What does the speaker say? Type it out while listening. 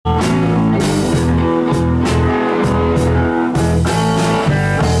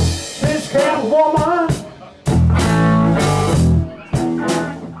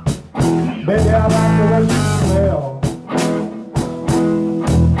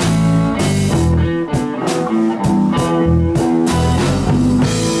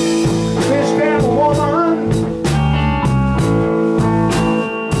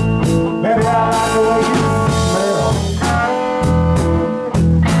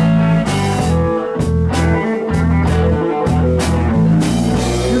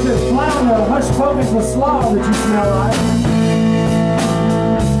what you smell like.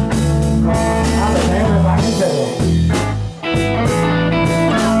 I'll be damned if I can tell.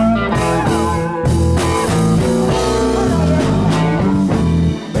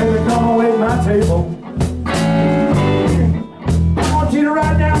 Baby, come and wait my table. I want you to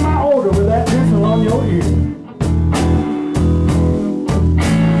write down my order with that pencil on your ear.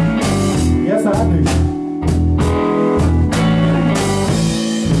 Yes, I do.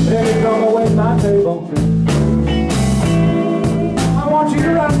 Baby, come and wait my table. I want you to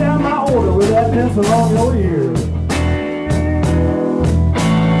write down my order with that pencil on your ear.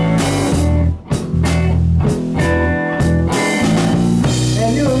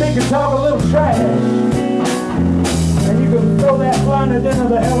 And you and me can talk a little trash. And you can throw that flying dinner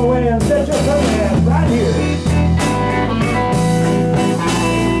the hell away and set your ugly ass right here.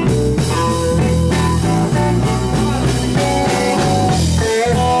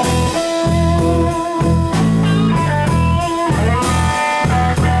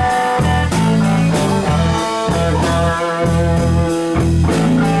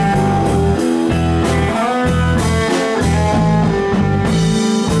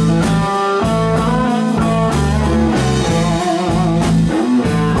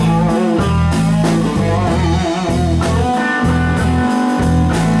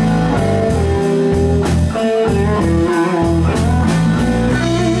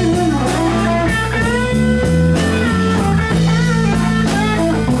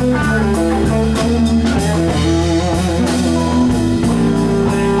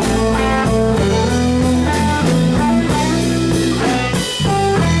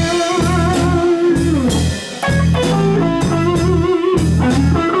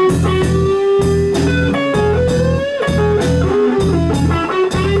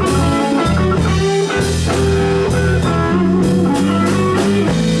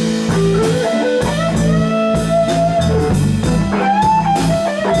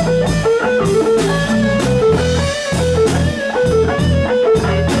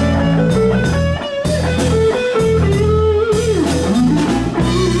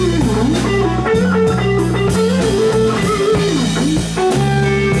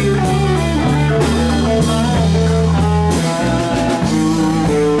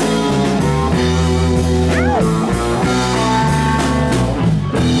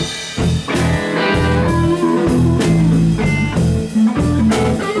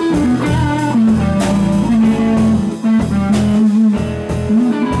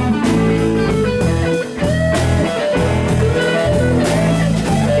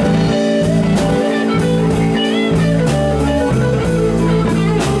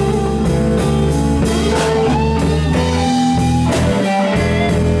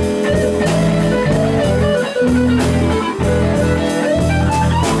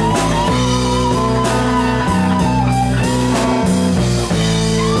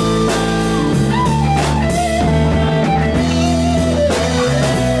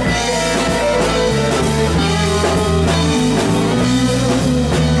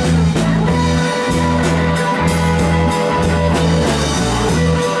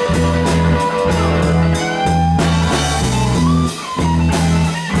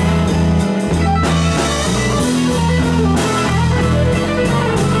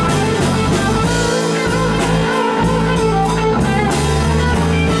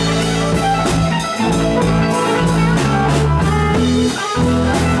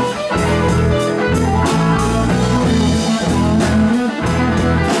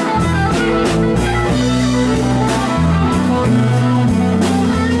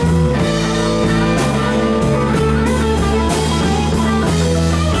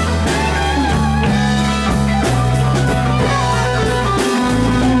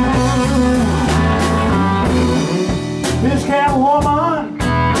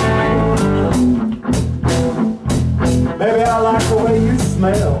 Baby, I like the way you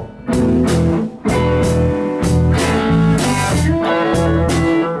smell.